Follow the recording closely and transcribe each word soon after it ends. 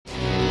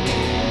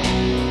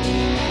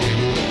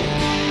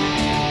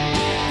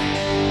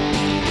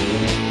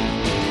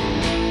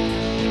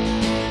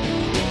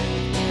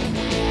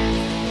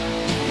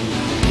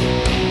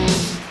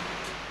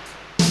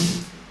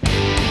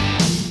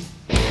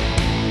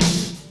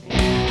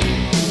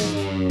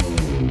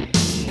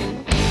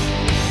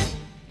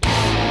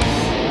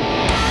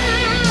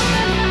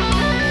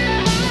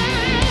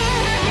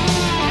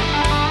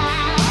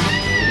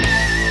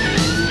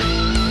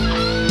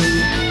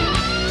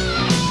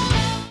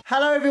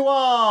Hello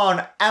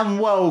everyone and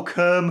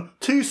welcome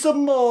to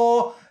some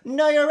more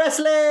Know Your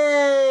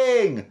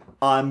Wrestling!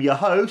 I'm your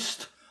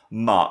host,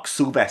 Mark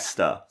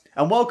Sylvester.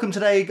 And welcome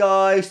today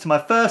guys to my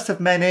first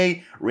of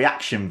many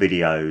reaction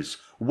videos.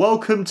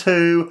 Welcome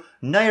to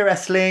Know Your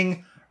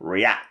Wrestling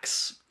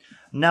Reacts.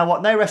 Now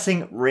what Know Your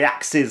Wrestling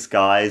Reacts is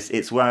guys,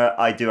 it's where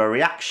I do a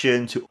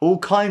reaction to all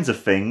kinds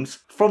of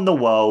things from the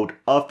world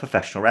of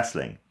professional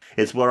wrestling.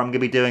 It's where I'm going to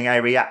be doing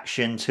a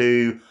reaction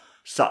to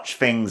such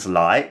things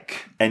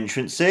like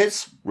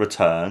entrances,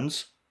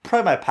 returns,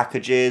 promo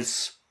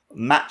packages,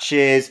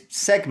 matches,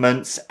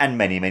 segments, and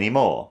many, many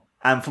more.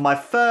 And for my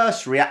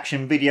first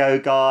reaction video,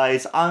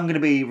 guys, I'm going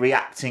to be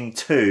reacting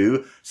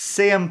to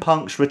CM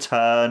Punk's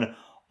return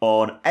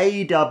on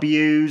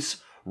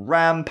AEW's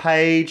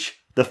Rampage,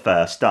 The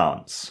First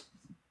Dance.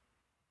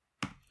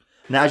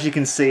 Now, as you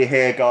can see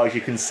here, guys,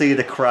 you can see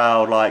the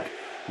crowd,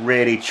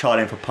 really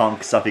chanting for Punk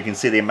and stuff. You can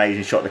see the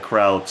amazing shot of the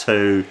crowd,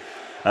 too,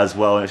 as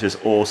well, and it's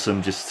just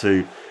awesome just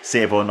to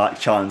see everyone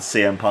chanting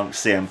CM Punk,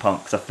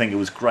 because I think it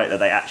was great that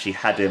they actually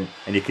had him,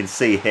 and you can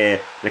see here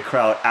the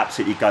crowd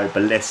absolutely go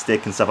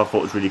ballistic and stuff. I thought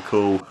it was really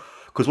cool,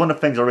 because one of the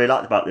things I really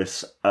liked about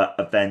this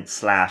event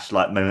 /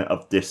 moment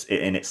of this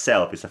in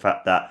itself is the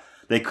fact that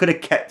they could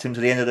have kept him to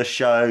the end of the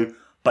show,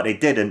 but they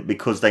didn't,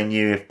 because they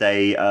knew if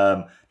they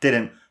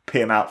didn't put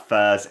him out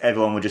first,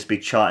 everyone would just be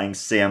chanting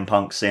CM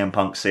Punk, CM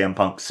Punk, CM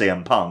Punk,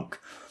 CM Punk.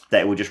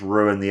 That it will just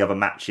ruin the other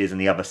matches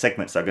and the other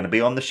segments that are going to be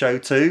on the show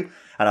too.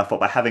 And I thought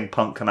by having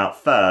Punk come out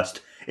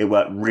first, it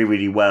worked really,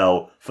 really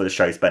well for the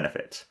show's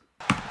benefit.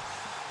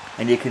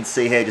 And you can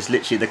see here just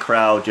literally the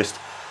crowd just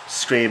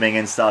screaming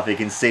and stuff. You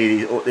can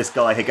see this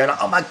guy here going,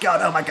 oh my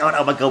god, oh my god,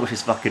 oh my god, which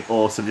is fucking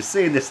awesome. Just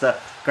seeing this, the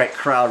great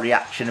crowd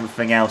reaction and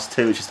everything else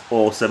too, it's just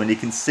awesome. And you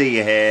can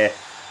see here,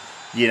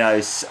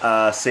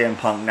 CM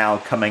Punk now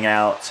coming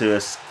out to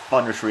a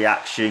thunderous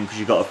reaction, because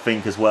you've got to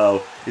think as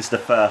well, it's the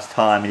first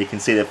time, and you can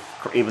see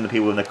even the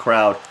people in the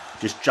crowd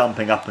just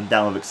jumping up and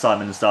down with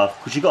excitement and stuff,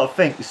 because you've got to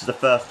think this is the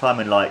first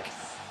time in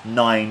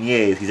 9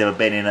 years he's ever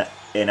been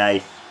in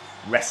a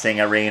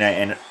wrestling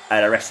arena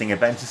at a wrestling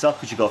event and stuff,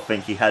 because you've got to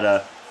think he had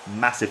a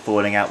massive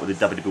falling out with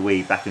the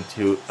WWE back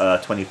into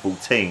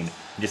 2014, and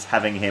just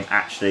having him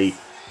actually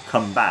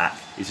come back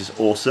is just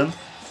awesome.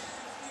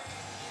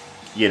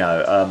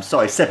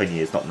 7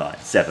 years, not 9,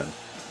 7.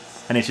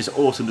 And it's just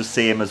awesome to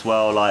see him as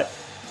well,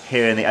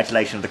 hearing the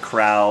adulation of the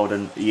crowd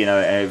and,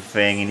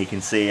 everything. And you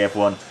can see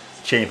everyone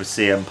cheering for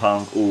CM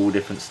Punk, all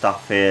different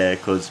stuff here,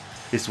 because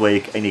this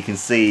week, and you can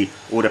see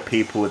all the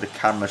people with the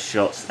camera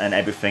shots and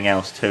everything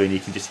else too. And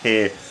you can just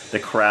hear the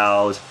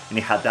crowd. And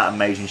he had that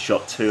amazing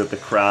shot too of the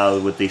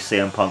crowd with the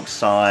CM Punk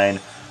sign.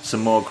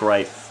 Some more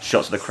great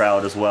shots of the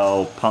crowd as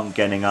well. Punk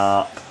getting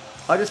up.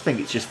 I just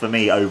think it's just, for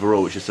me,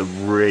 overall, it's just a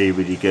really,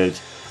 really good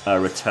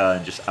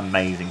return. Just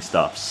amazing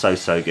stuff.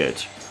 So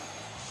good.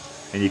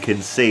 And you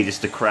can see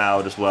just the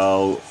crowd as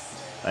well.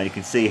 And you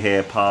can see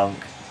here Punk,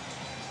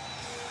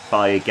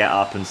 fire get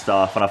up and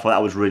stuff. And I thought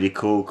that was really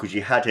cool, because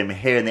you had him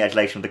hearing the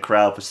adulation of the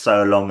crowd for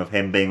so long of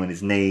him being on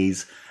his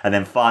knees. And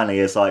then finally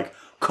it's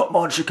come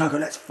on Chicago,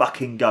 let's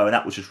fucking go. And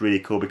that was just really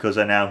cool, because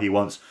now he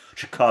wants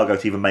Chicago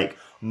to even make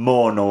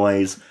more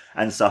noise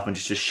and stuff, and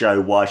just to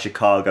show why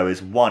Chicago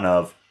is one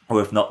of,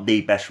 or if not the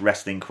best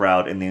wrestling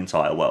crowd in the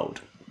entire world.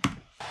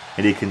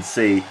 And you can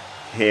see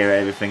here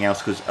everything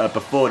else, because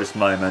before this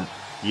moment,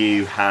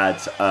 you had,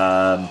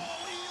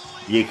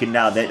 you can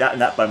now, in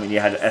that moment, you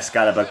had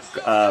Excalibur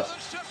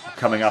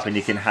coming up, and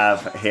you can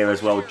have here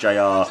as well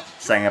JR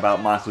saying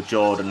about Michael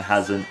Jordan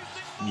hasn't,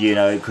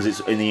 because it's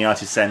in the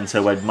United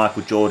Center where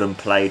Michael Jordan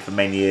played for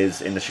many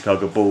years in the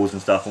Chicago Bulls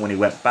and stuff, and when he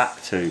went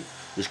back to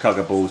the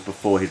Chicago Bulls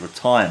before his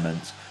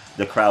retirement,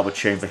 the crowd were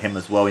cheering for him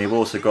as well. And you've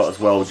also got as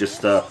well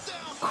just the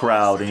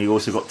crowd, and you've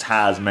also got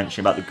Taz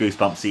mentioning about the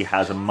goosebumps he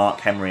has, and Mark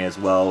Henry as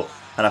well.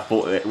 And I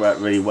thought it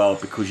worked really well,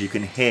 because you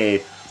can hear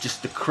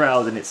just the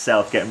crowd in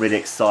itself getting really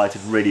excited,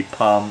 really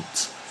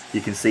pumped. You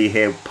can see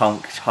here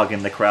Punk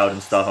hugging the crowd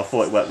and stuff. I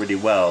thought it worked really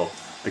well,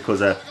 because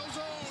and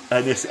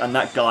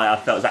that guy, I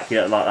felt exactly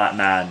like that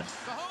man.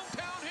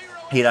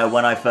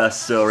 When I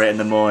first saw it in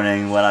the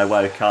morning when I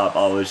woke up,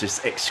 I was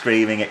just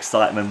screaming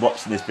excitement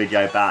watching this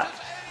video back,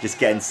 just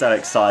getting so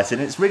excited.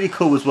 And it's really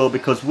cool as well,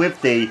 because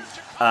with the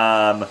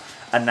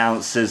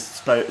announcers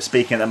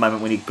speaking at the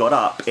moment when he got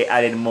up, it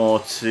added more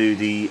to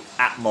the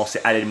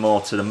atmosphere, it added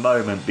more to the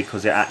moment,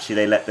 because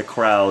they let the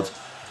crowd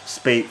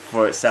speak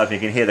for itself. You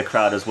can hear the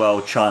crowd as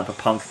well chanting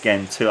for Punk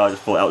again too. I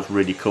just thought that was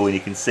really cool, and you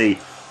can see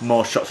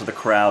more shots of the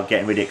crowd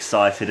getting really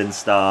excited and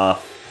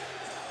stuff.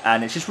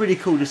 And it's just really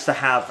cool just to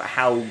have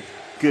how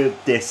good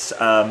this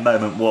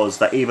moment was,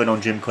 that even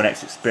on Jim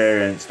Cornette's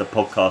Experience, the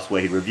podcast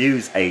where he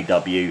reviews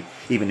AEW,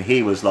 even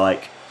he was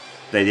like,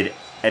 they did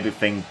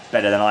everything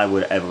better than I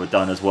would ever have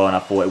done as well. And I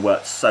thought it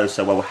worked so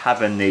well,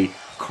 having the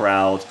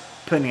crowd,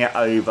 putting it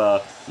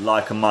over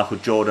like a Michael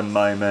Jordan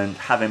moment,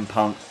 having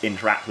Punk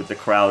interact with the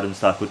crowd and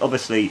stuff. But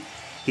obviously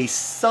he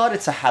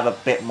started to have a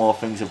bit more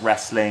things of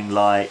wrestling,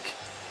 like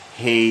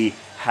he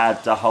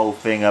had the whole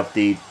thing of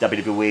the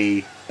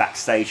WWE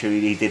backstage who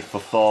he did for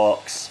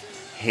Fox.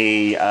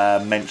 he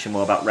mentioned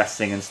more about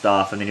wrestling and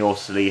stuff, and then he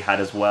also had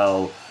as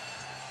well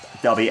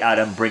W.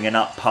 Adam bringing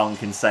up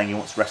Punk and saying he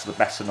wants to wrestle the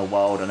best in the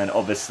world, and then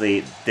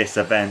obviously this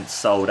event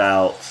sold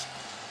out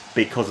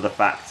because of the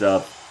fact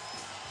of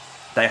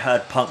they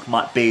heard Punk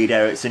might be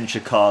there. It's in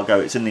Chicago.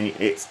 It's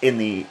in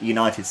the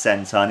United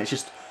Center, and it's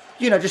just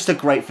just a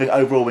great thing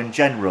overall in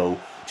general,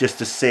 just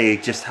to see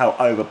just how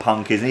over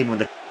Punk is, and even with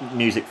the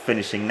music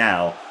finishing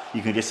now,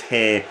 you can just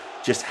hear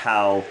just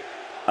how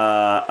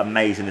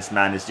amazing this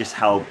man is, just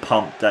how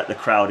pumped that the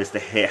crowd is to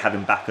have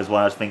him back as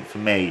well. I think for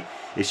me,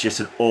 it's just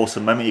an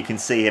awesome moment. You can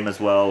see him as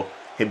well,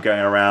 him going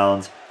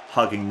around,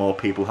 hugging more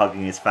people,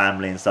 hugging his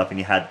family and stuff. And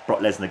you had Brock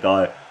Lesnar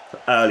go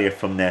earlier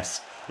from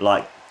this,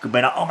 like,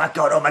 being like, oh my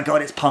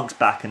God, it's Punk's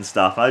back and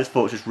stuff. I just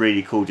thought it was just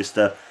really cool just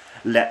to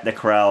let the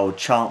crowd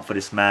chant for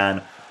this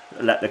man,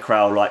 let the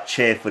crowd like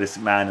cheer for this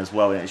man as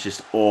well. And it's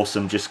just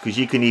awesome, just because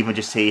you can even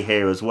just see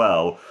here as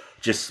well,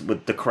 just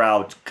with the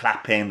crowd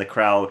clapping, the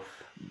crowd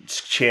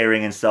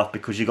cheering and stuff,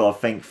 because you got to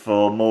think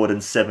for more than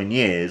 7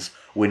 years,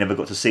 we never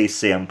got to see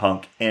CM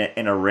Punk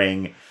in a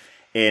ring,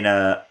 in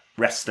a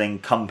wrestling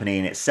company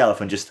in itself,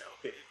 and just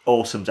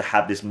awesome to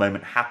have this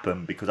moment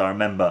happen, because I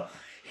remember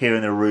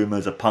hearing the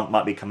rumours of Punk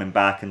might be coming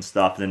back and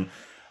stuff, and then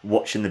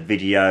watching the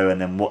video and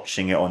then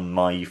watching it on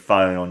my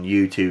phone on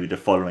YouTube the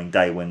following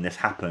day when this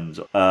happened,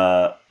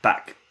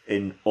 back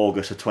in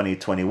August of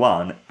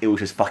 2021, it was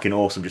just fucking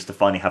awesome just to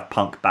finally have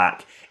Punk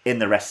back in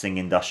the wrestling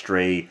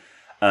industry,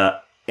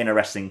 in a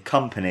wrestling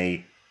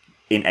company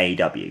in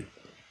AEW.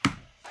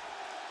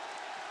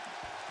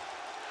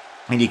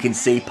 And you can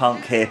see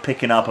Punk here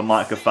picking up a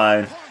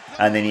microphone,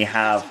 and then you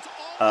have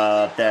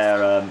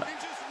their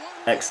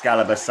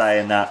Excalibur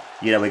saying that,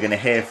 we're going to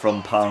hear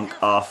from Punk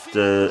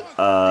after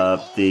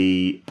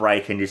the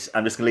break, and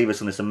I'm just going to leave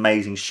us on this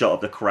amazing shot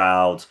of the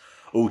crowd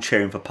all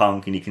cheering for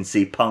Punk, and you can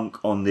see Punk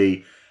on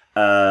the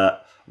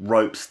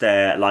ropes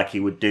there like he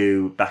would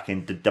do back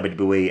in the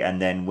WWE,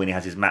 and then when he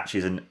has his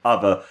matches and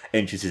other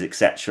entrances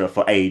etc.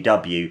 for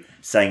AEW,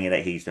 saying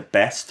that he's the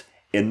best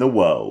in the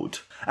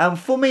world. And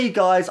for me,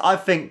 guys, I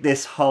think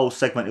this whole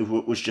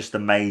segment was just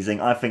amazing.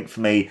 I think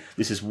for me,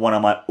 this is one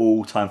of my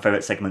all-time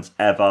favourite segments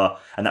ever,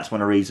 and that's one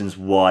of the reasons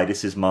why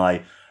this is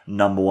my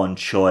number one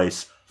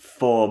choice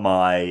for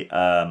my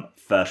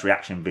first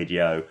reaction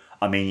video.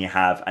 I mean, you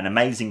have an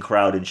amazing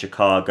crowd in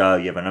Chicago,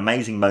 you have an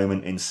amazing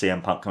moment in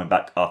CM Punk coming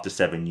back after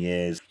 7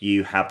 years,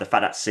 you have the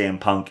fact that CM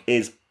Punk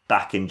is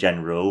back in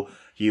general,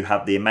 you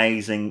have the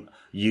amazing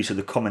use of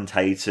the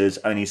commentators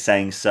only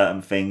saying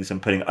certain things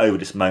and putting over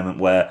this moment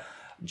where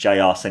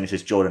JR saying this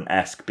is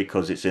Jordan-esque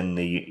because it's in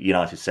the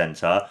United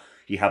Center.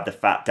 You have the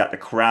fact that the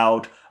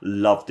crowd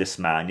loved this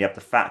man. You have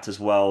the fact as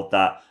well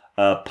that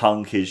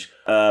Punk is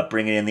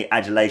bringing in the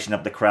adulation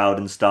of the crowd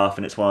and stuff,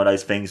 and it's one of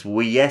those things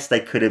where, yes, they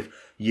could have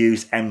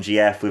used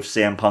MGF with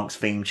CM Punk's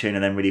theme tune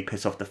and then really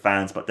piss off the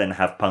fans, but then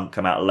have Punk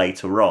come out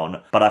later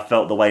on. But I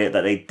felt the way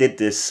that they did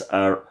this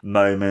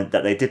moment,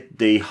 that they did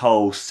the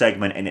whole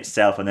segment in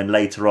itself, and then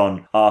later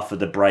on, after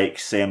the break,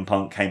 CM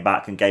Punk came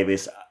back and gave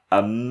his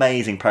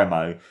amazing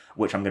promo,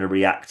 which I'm going to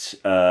react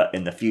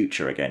in the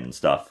future again and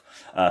stuff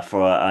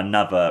for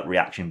another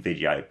reaction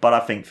video. But I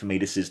think for me,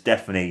 this is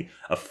definitely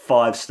a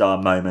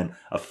 5-star moment,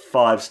 a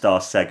 5-star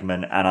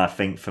segment, and I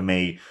think for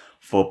me,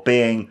 for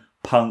being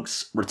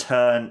Punk's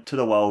return to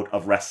the world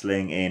of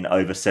wrestling in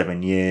over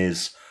 7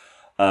 years,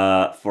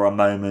 for a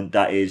moment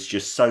that is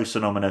just so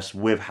synonymous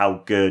with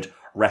how good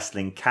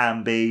wrestling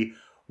can be,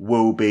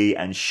 will be,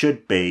 and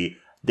should be,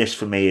 this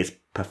for me is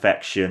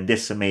perfection.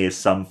 This for me is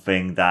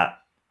something that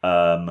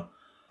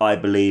I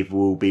believe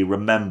will be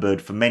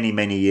remembered for many,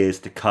 many years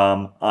to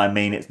come. I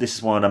mean, this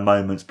is one of the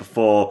moments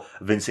before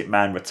Vince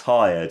McMahon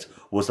retired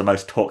was the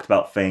most talked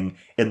about thing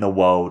in the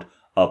world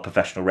of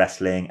professional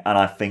wrestling. And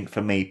I think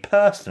for me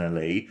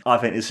personally, I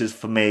think this is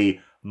for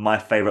me my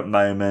favourite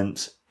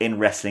moment in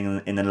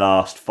wrestling in the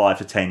last 5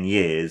 to 10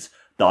 years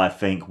that I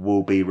think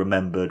will be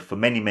remembered for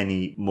many,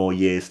 many more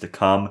years to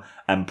come,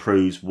 and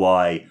proves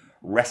why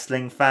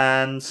wrestling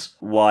fans,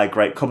 why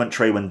great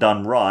commentary when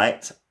done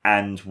right,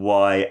 and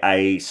why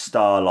a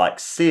star like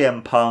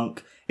CM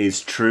Punk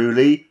is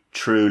truly,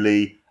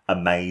 truly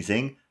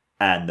amazing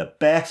and the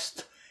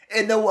best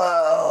in the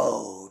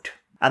world.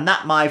 And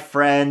that, my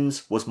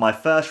friends, was my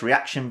first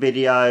reaction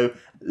video.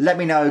 Let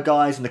me know,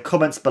 guys, in the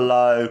comments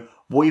below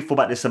what you thought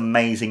about this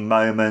amazing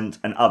moment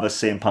and other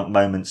CM Punk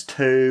moments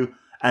too.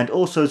 And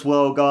also as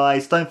well,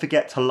 guys, don't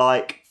forget to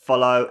like,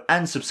 follow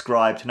and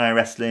subscribe to No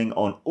Wrestling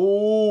on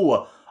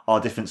all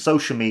our different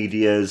social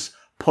medias,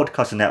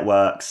 podcast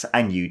networks,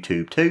 and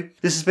YouTube too.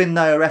 This has been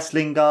No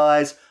Wrestling,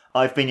 guys.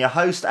 I've been your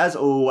host, as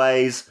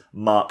always,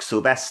 Mark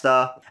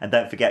Sylvester. And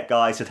don't forget,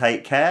 guys, to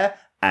take care.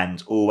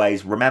 And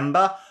always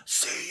remember,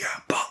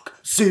 CM Punk,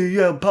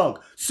 CM Punk,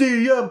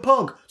 CM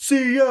Punk,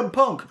 CM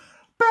Punk,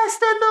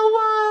 best in the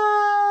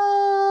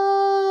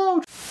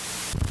world!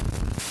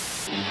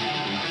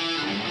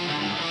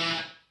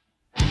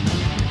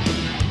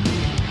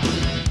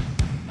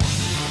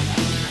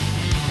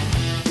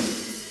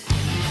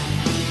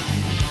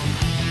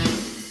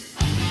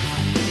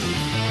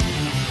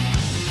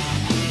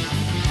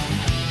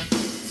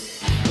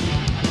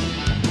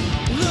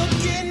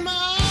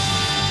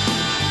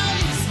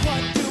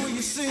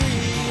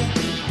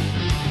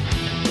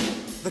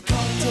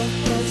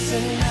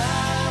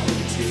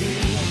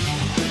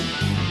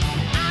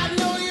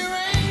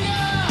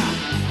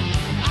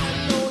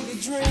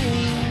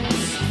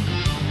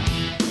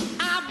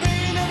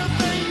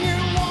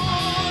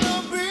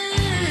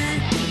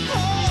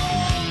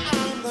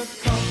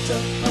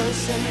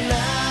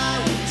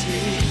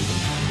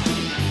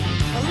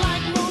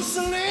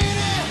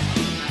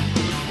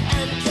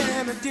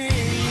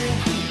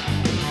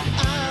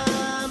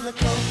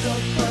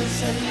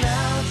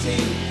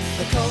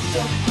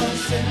 of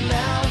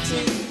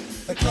personality,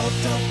 the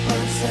cult of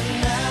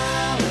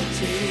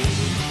personality.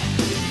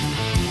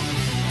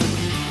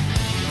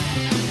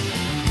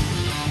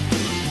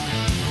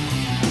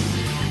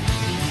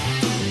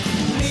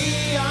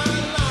 Neon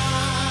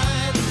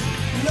lights,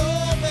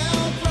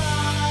 Nobel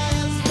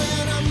Prize,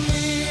 when a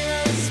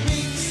mirror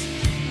speaks,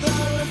 the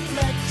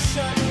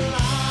reflection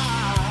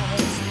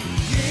lies.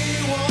 You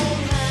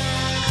won't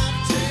have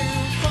to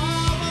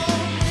follow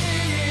me,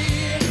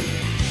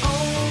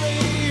 only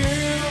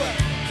you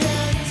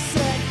can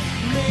set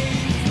me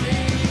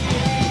free.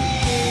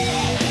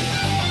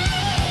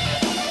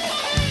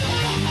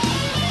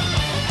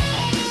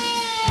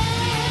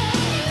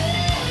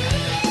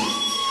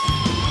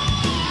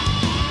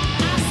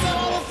 I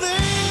saw the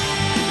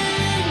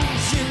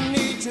things you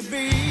need to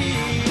be.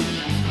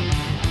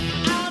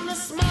 I'm the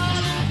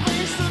smiling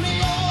face on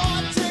your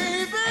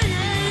TV.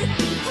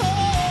 Oh,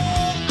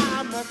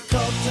 I'm the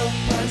cult of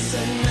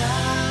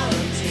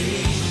personality.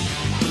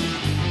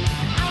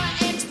 I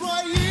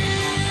exploit you,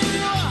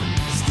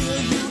 still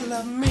you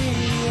love me.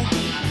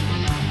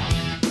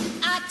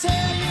 I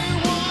tell you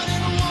 1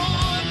 and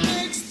 1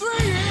 makes 3.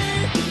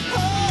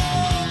 Oh,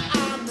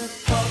 I'm the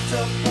cult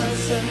of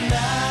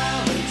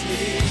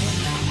personality.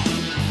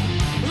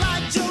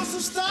 Like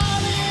Joseph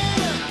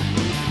Stalin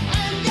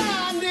and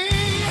Gandhi.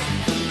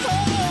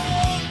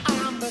 Oh,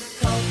 I'm the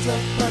cult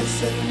of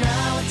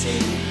personality.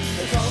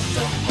 The cult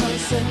of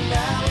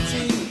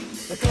personality.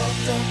 The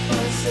cult of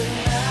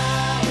personality.